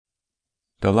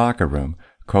The locker room,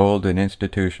 cold and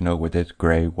institutional with its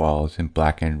gray walls and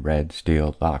black and red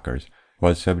steel lockers,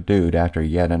 was subdued after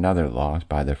yet another loss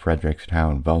by the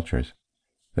Frederickstown Vultures.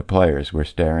 The players were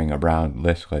staring around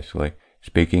listlessly,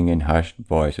 speaking in hushed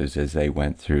voices as they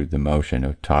went through the motion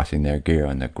of tossing their gear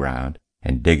on the ground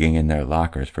and digging in their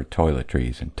lockers for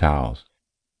toiletries and towels.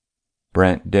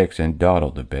 Brent Dixon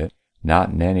dawdled a bit, not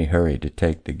in any hurry to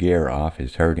take the gear off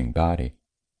his hurting body.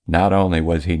 Not only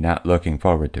was he not looking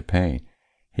forward to pain,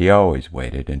 he always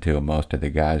waited until most of the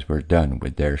guys were done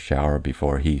with their shower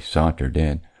before he sauntered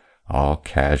in, all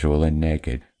casual and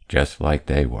naked, just like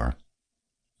they were.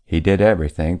 He did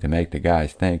everything to make the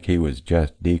guys think he was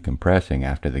just decompressing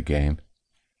after the game.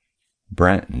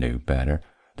 Brent knew better.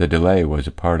 The delay was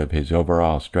a part of his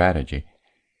overall strategy.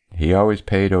 He always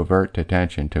paid overt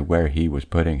attention to where he was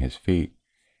putting his feet.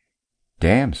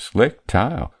 "Damn slick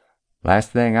tile.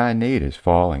 Last thing I need is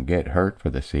fall and get hurt for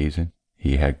the season,"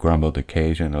 he had grumbled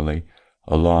occasionally,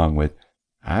 along with,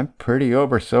 "I'm pretty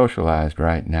over-socialized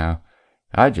right now.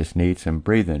 I just need some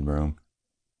breathing room."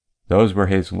 Those were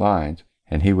his lines,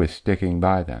 and he was sticking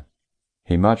by them.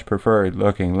 He much preferred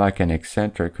looking like an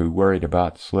eccentric who worried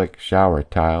about slick shower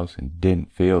tiles and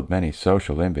didn't field many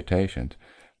social invitations,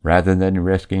 rather than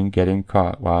risking getting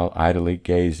caught while idly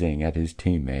gazing at his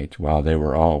teammates while they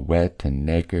were all wet and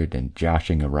naked and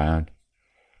joshing around.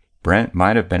 Brent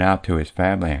might have been out to his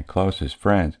family and closest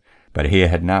friends, but he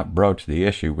had not broached the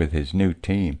issue with his new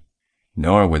team,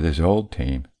 nor with his old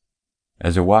team.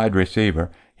 As a wide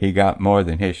receiver, he got more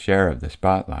than his share of the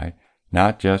spotlight,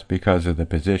 not just because of the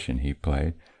position he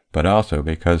played, but also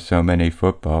because so many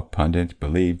football pundits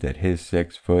believed that his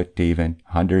 6 foot, even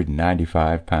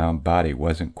 195-pound body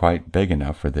wasn't quite big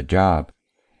enough for the job.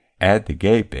 Add the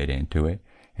gay bit into it,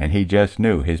 and he just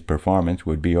knew his performance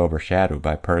would be overshadowed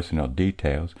by personal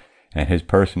details, and his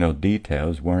personal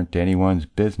details weren't anyone's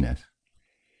business.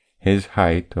 His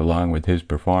height, along with his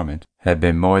performance, had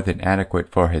been more than adequate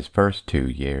for his first 2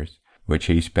 years, which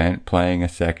he spent playing a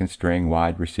second-string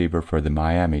wide receiver for the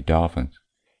Miami Dolphins.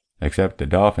 Except the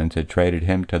Dolphins had traded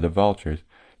him to the Vultures,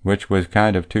 which was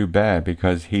kind of too bad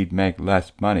because he'd make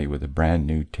less money with a brand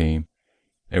new team.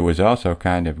 It was also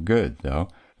kind of good, though,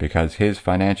 because his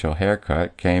financial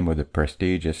haircut came with a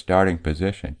prestigious starting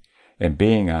position, and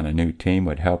being on a new team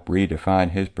would help redefine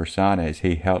his persona as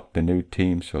he helped the new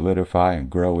team solidify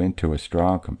and grow into a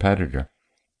strong competitor.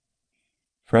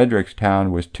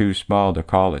 Frederickstown was too small to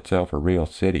call itself a real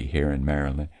city here in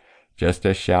Maryland, just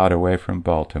a shout away from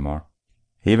Baltimore,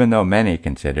 even though many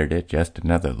considered it just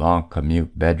another long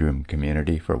commute bedroom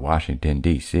community for Washington,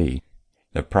 D.C.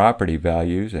 The property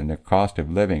values and the cost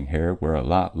of living here were a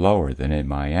lot lower than in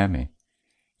Miami.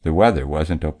 The weather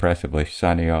wasn't oppressively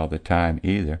sunny all the time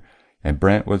either, and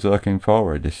Brent was looking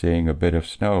forward to seeing a bit of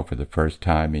snow for the first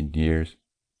time in years.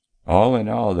 All in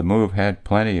all, the move had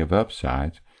plenty of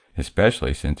upsides,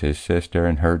 especially since his sister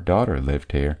and her daughter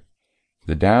lived here.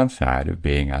 The downside of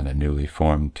being on a newly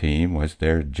formed team was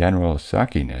their general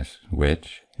suckiness,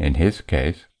 which, in his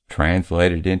case,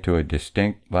 translated into a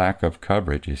distinct lack of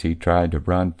coverage as he tried to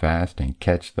run fast and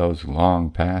catch those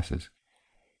long passes.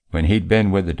 When he'd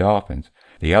been with the Dolphins,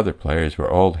 the other players were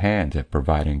old hands at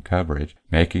providing coverage,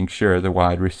 making sure the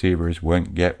wide receivers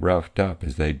wouldn't get roughed up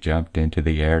as they jumped into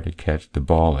the air to catch the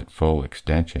ball at full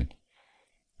extension.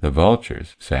 The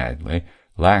Vultures, sadly,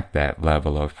 lacked that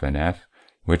level of finesse,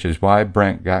 which is why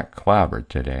Brent got clobbered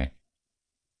today.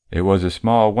 It was a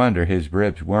small wonder his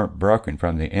ribs weren't broken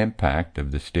from the impact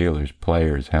of the Steelers'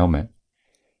 player's helmet.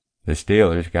 The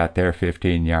Steelers got their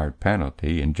 15-yard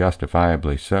penalty, and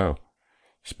justifiably so.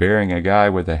 Spearing a guy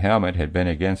with a helmet had been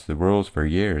against the rules for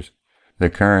years. The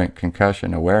current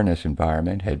concussion awareness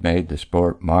environment had made the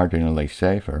sport marginally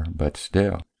safer, but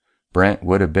still, Brent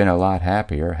would have been a lot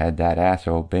happier had that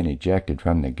asshole been ejected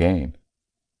from the game.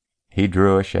 He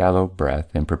drew a shallow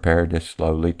breath and prepared to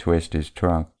slowly twist his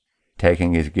trunk.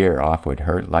 Taking his gear off would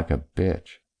hurt like a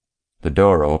bitch. The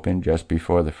door opened just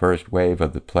before the first wave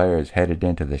of the players headed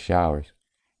into the showers.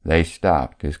 They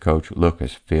stopped as Coach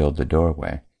Lucas filled the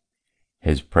doorway.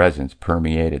 His presence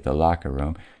permeated the locker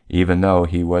room, even though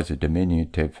he was a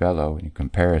diminutive fellow in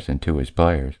comparison to his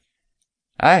players.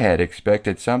 "I had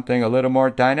expected something a little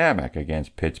more dynamic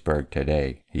against Pittsburgh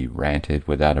today," he ranted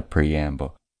without a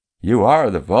preamble. "You are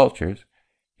the Vultures.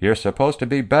 You're supposed to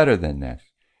be better than this.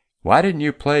 Why didn't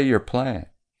you play your plan?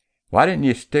 Why didn't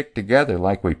you stick together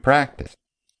like we practiced?"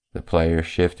 The players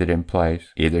shifted in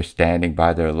place, either standing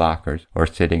by their lockers or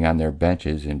sitting on their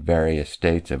benches in various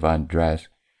states of undress,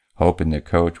 hoping the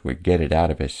coach would get it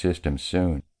out of his system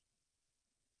soon.